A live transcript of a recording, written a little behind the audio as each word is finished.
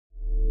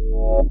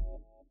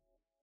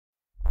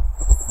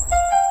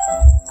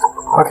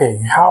Okay,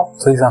 how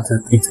pleasant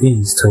it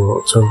is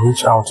to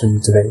reach out to you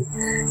today.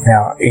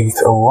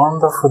 It's a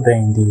wonderful day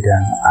indeed,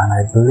 and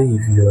I believe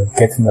you're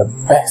getting the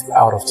best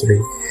out of today.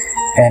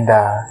 And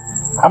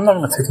I'm not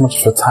going to take much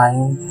of your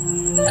time.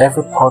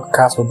 Every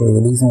podcast will be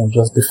releasing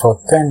just before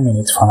 10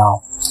 minutes for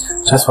now.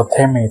 Just for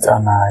 10 minutes,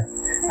 and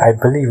I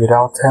believe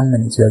without 10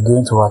 minutes, you are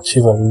going to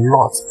achieve a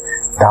lot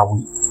that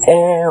we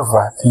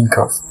ever think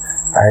of.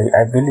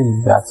 I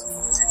believe that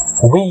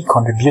we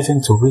contributing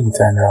to it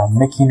and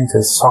making it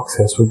a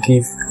success will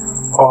give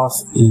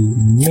us a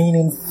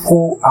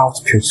meaningful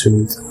output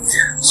to it.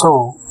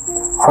 So,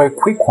 for a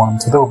quick one,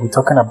 today we'll be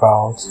talking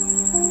about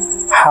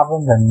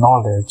having the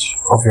knowledge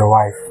of your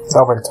wife. That's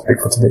the topic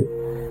for today.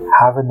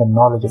 Having the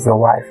knowledge of your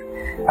wife.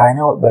 I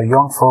know the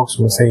young folks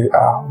will say,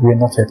 we're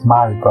not yet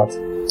married, but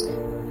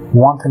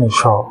one thing is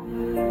sure,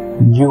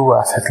 you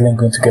are certainly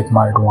going to get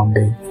married one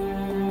day.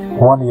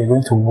 One day you're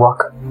going to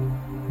walk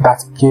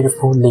that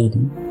beautiful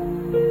lady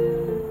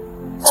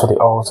to the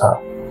altar.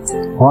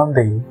 One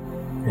day,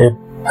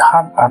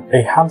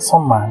 a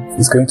handsome man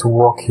is going to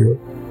walk you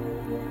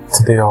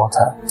to the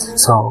altar.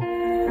 So,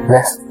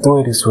 let's do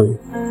it this way.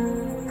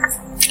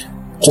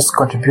 Just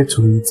contribute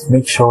to it.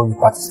 Make sure you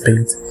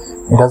participate.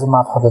 It doesn't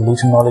matter the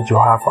little knowledge you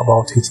have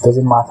about it. It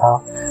doesn't matter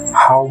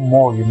how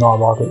more you know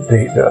about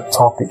the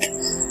topic.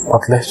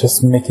 But let's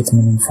just make it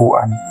meaningful.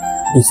 And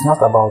it's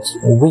not about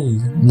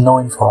we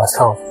knowing for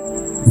ourselves.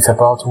 It's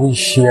about we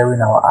sharing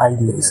our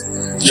ideas,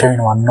 sharing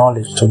our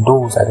knowledge to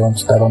those that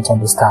don't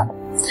understand.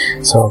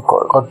 So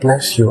God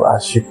bless you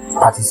as you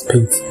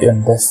participate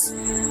in this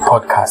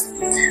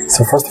podcast.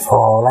 So first of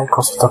all, I'd like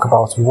us to talk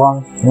about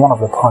one of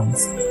the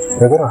points.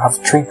 We're going to have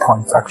 3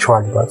 points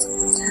actually, but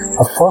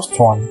the first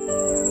one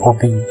will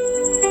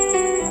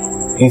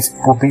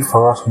be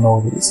for us to know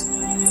this.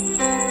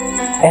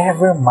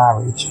 Every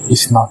marriage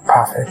is not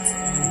perfect.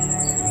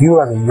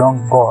 You as a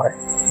young boy,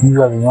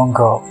 you as a young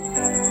girl,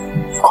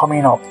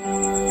 coming up,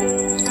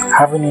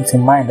 having it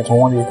in mind that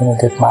one day you're going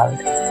to get married,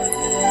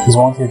 is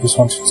one thing I just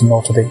want you to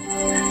know today,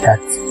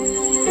 that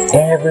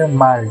every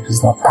marriage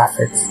is not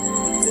perfect.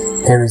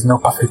 There is no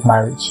perfect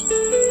marriage.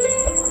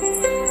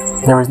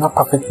 There is no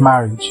perfect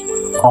marriage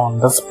on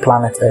this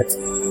planet Earth.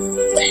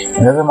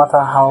 It doesn't matter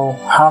how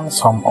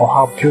handsome or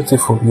how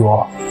beautiful you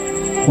are.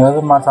 It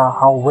doesn't matter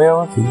how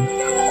wealthy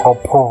or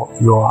poor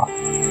you are.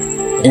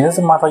 It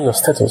doesn't matter your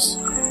status.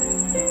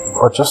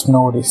 But just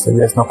know this, that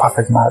there's no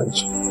perfect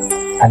marriage.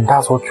 And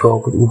that's what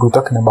we'll be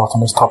talking about on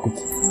this topic.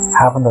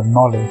 Having the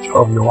knowledge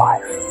of your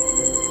wife.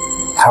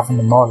 Having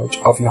the knowledge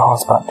of your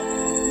husband.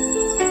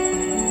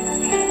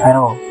 I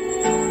know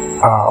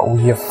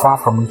we are far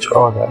from each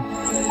other.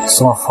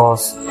 Some of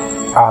us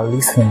are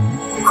listening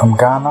from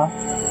Ghana,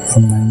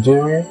 from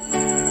Nigeria,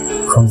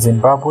 from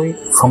Zimbabwe,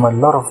 from a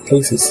lot of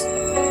places.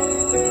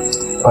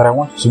 But I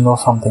want you to know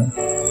something.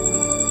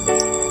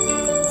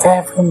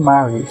 Every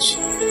marriage,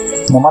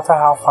 no matter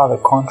how far the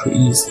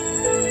country is,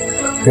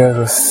 there's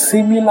a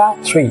similar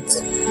trait,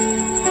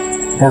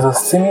 there's a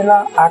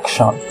similar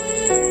action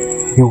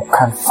you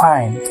can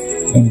find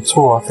in 2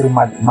 or 3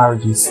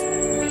 marriages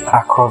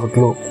across the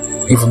globe,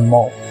 even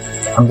more.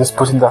 I'm just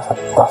putting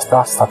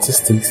that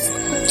statistics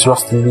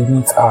just to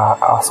limit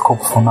our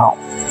scope for now.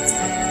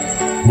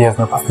 There's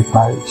no perfect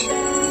marriage.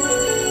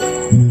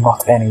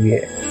 Not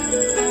anywhere.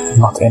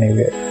 Not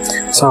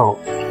anywhere. So,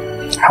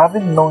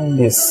 having known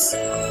this,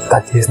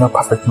 that there is no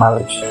perfect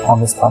marriage on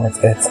this planet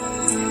Earth,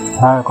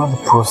 now we're going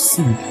to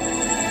proceed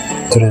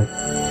to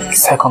the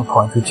second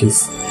point, which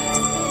is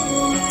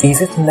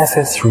it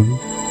necessary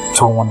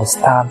to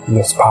understand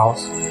your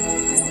spouse?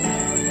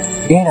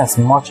 In as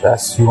much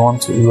as you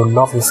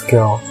love this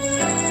girl,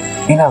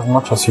 in as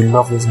much as you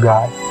love this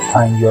guy,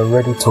 and you're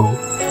ready to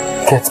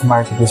get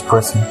married to this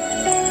person,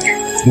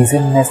 is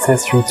it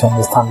necessary to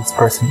understand this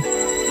person?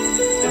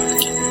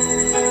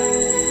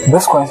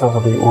 This question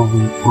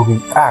will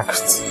be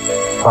asked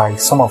by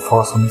some of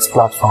us on this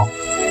platform,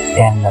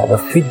 and the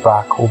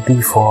feedback will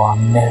be for our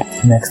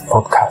next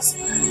podcast.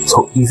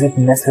 So, is it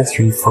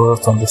necessary for us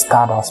to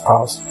understand our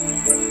spouse?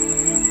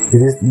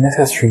 Is it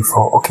necessary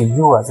for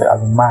you as a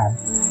man?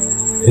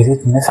 Is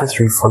it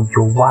necessary for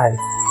your wife,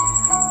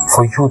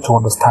 for you to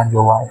understand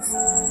your wife?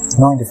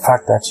 Knowing the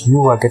fact that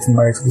you are getting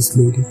married to this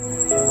lady,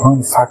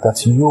 knowing the fact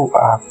that you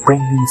are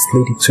bringing this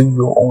lady to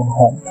your own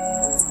home,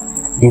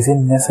 is it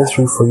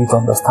necessary for you to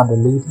understand the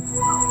lady,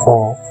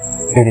 or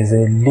it is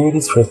a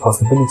lady's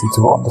responsibility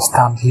to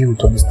understand you,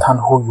 to understand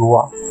who you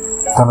are,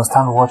 to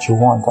understand what you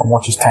want and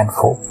what you stand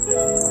for?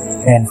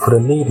 And for the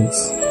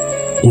ladies,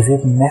 is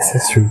it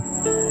necessary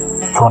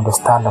to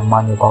understand the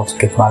man you're about to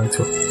get married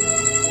to?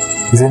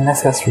 Is it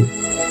necessary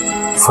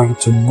for you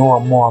to know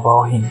more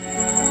about him?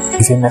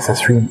 Is it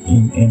necessary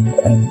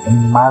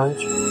in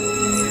marriage?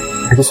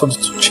 I just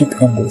wanted to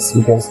chip in this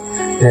because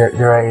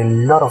there are a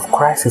lot of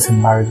crises in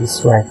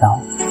marriages right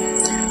now.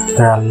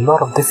 There are a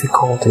lot of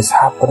difficulties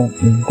happening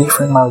in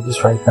different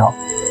marriages right now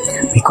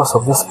because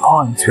of this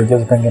point we're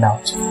just bringing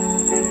out.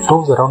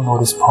 Those that don't know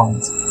this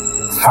point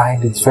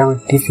find it very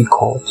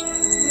difficult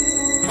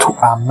to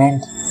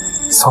amend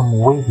some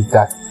ways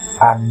that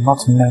are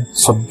not meant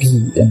to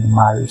be in the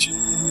marriage.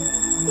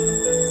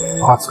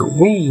 But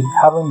we,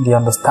 having the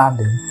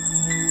understanding,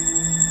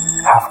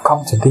 have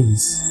come to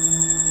this,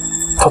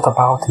 thought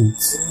about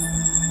it,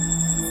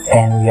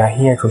 and we are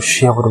here to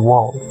share with the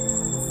world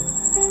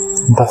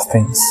these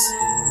things.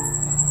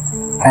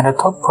 And the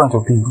third point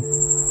will be,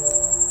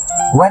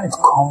 when it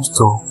comes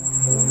to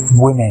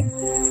women,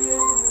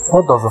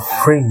 what does the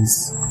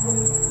phrase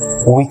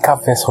weaker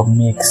vessel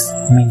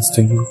means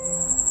to you?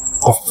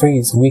 The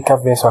phrase weaker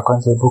vessel,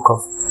 according to the book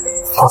of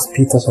 1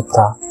 Peter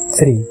chapter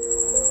 3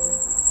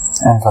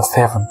 and verse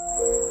 7.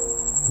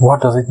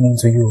 What does it mean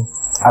to you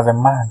as a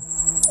man?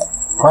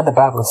 When the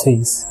Bible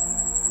says,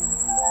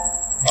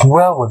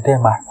 dwell with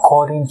them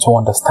according to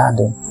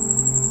understanding.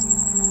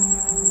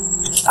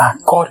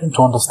 According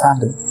to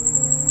understanding.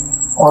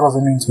 What does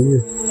it mean to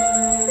you?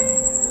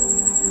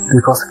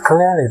 Because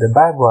clearly the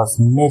Bible has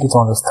made it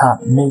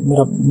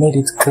made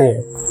it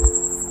clear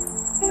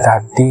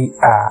that they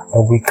are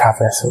a weaker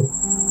vessel.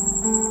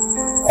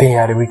 They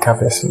are the weaker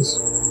vessels.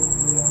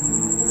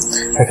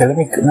 Okay, let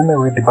me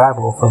read the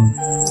Bible from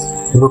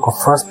the book of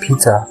 1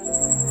 Peter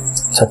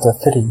chapter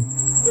 3,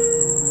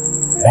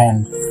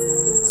 and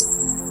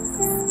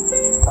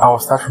I will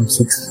start from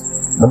 6.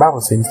 The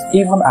Bible says,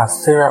 even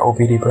as Sarah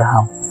obeyed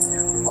Abraham,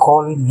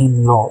 calling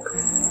him Lord,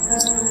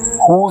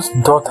 whose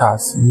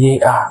daughters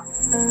ye are,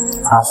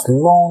 as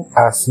long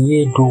as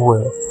ye do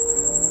well,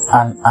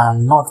 and are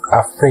not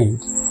afraid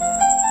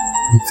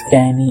with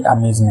any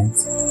amazement.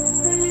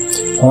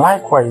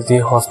 Likewise,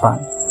 dear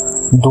husband,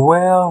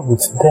 dwell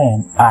with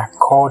them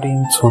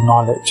according to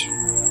knowledge.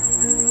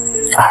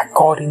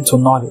 According to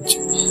knowledge.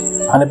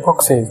 And the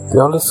book says, the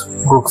Holy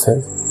Book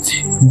says,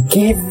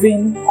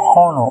 giving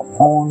honor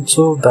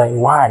unto thy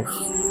wife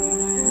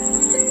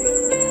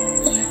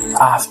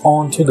as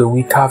unto the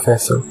weaker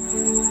vessel.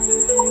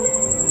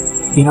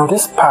 You know,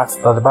 this part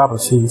that the Bible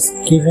says,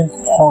 giving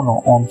honor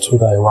unto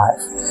thy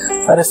wife.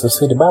 That is to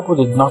say, the Bible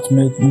did not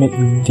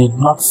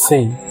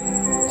say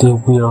they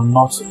will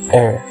not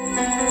err.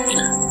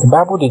 The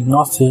Bible did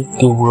not say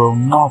they will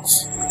not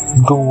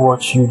do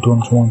what you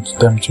don't want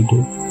them to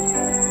do.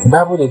 The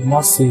Bible did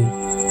not say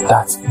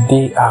that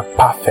they are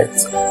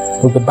perfect.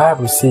 But the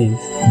Bible says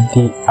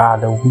they are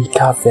the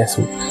weaker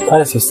vessel.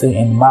 That is to say,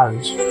 in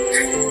marriage,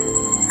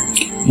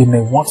 you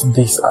may want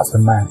this as a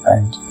man,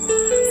 and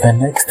the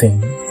next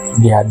thing,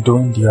 they are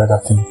doing the other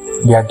thing.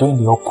 They are doing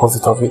the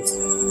opposite of it.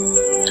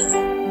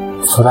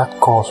 For that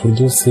cause, would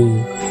you say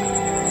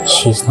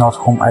she's not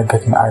whom I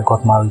got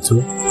married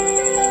to?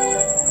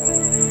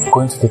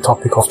 Going to the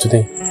topic of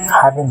today,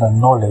 having the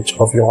knowledge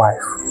of your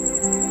wife.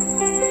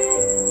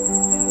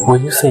 Will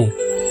you say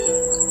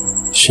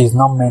she's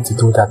not meant to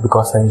do that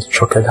because I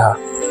instructed her?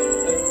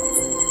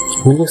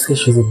 Will you say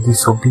she's a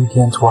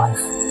disobedient wife?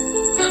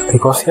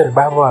 Because here the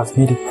Bible has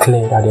made it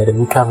clear that they're the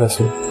weaker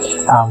vessel,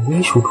 and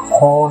we should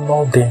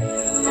honor them.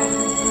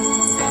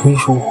 We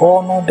should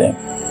honor them.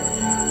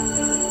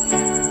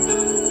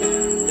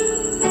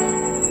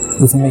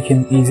 Is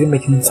it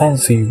making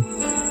sense to you?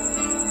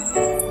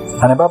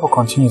 And the Bible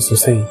continues to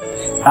say,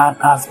 and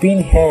as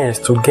being heirs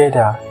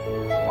together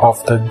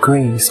of the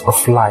grace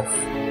of life,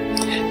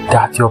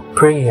 that your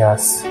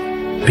prayers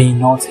be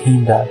not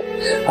hindered.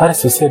 That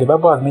is to say, the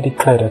Bible has made it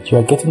clear that you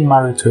are getting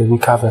married to a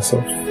weaker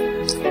vessel.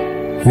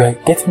 You are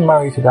getting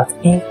married to that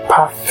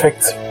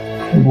imperfect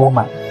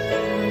woman.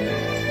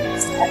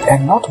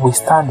 And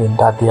notwithstanding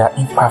that they are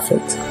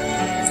imperfect,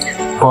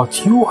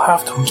 but you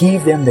have to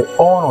give them the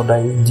honor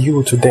that is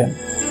due to them.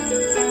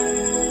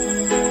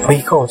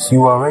 Because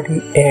you are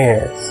already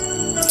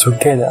heirs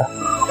together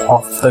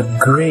of the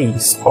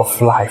grace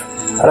of life.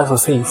 That is to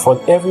say,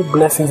 for every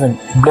blessing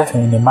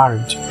in a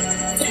marriage,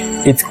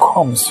 it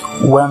comes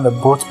when the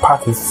both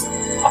parties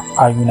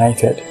are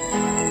united.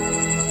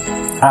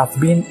 As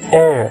being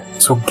heir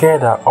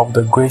together of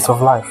the grace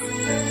of life.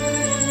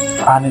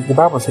 And the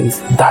Bible says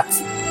that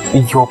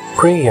your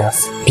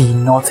prayers be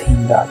not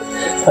hindered.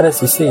 That is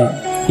to say,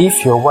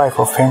 if your wife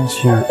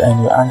offends you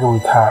and you're angry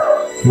with her,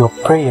 your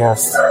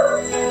prayers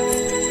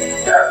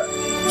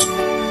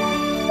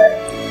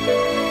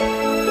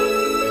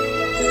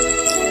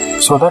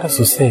so that is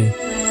to say,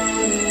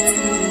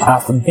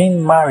 after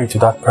being married to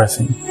that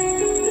person,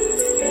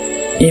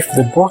 if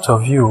the both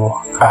of you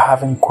are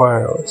having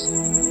quarrels,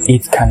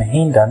 it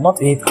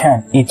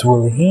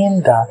will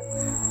hinder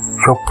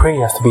your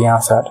prayers to be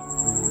answered.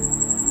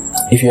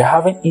 If you're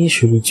having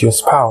issue with your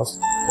spouse,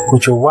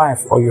 with your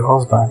wife or your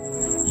husband,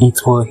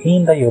 it will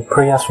hinder your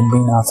prayers from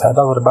being answered.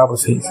 That's what the Bible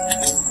says.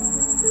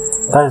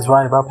 That is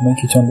why the Bible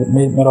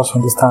made us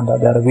understand that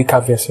they are the weaker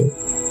vessel.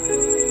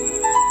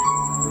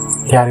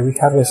 They are the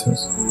weaker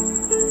vessels.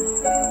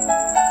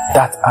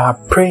 That our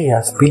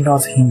prayers be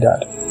not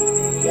hindered.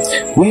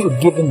 We will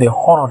give them the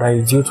honor that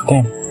is due to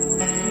them,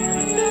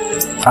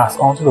 as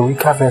unto the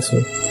weaker vessel,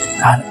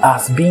 and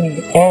as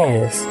being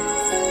heirs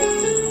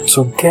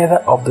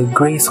together of the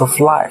grace of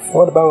life.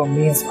 What the Bible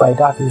means by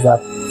that is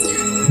that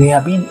we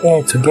are being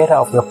heirs together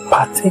of the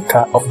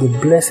partaker of the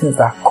blessings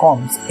that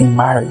comes in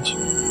marriage.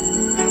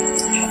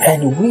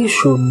 And we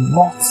should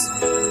not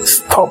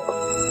stop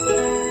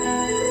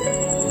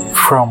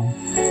from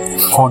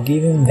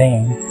forgiving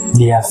them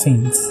their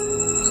sins,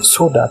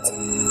 so that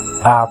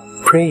our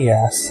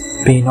prayers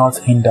be not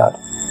hindered.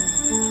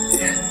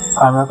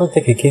 And we're going to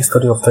take a case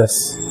study of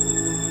this.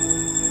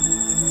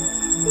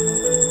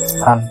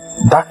 And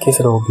that case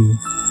study will be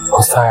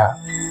Hosea.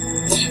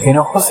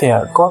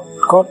 Hosea,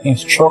 God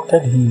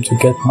instructed him to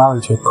get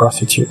married to a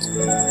prostitute.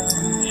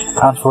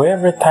 And for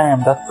every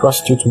time that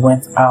prostitute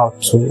went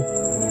out to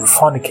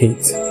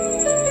fornicate,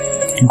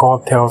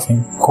 God tells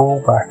him, go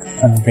back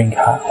and bring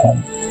her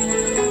home.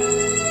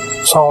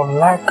 So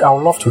I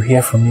would love to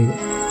hear from you.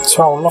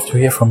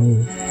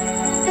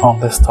 On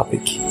this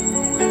topic,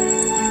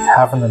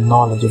 having the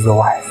knowledge of your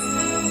wife.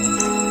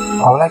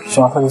 I would like you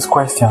to answer these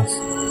questions.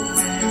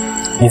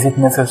 Is it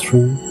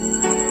necessary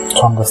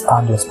to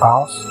understand your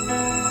spouse?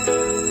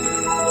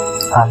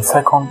 And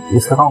the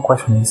second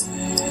question is,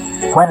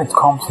 when it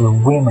comes to the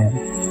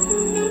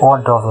women,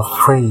 what does the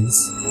phrase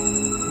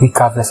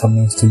weaker vessel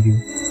means to you?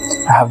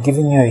 I have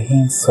given you a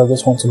hint, so I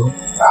just want to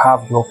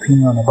have your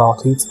opinion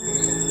about it.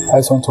 I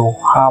just want to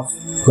have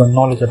your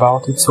knowledge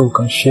about it so we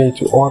can share it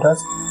to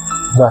others,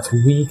 that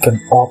we can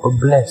all be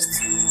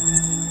blessed.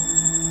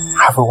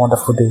 Have a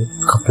wonderful day.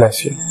 God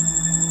bless you.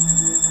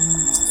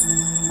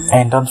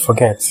 And don't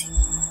forget,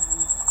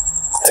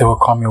 till we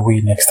come your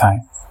way next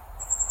time.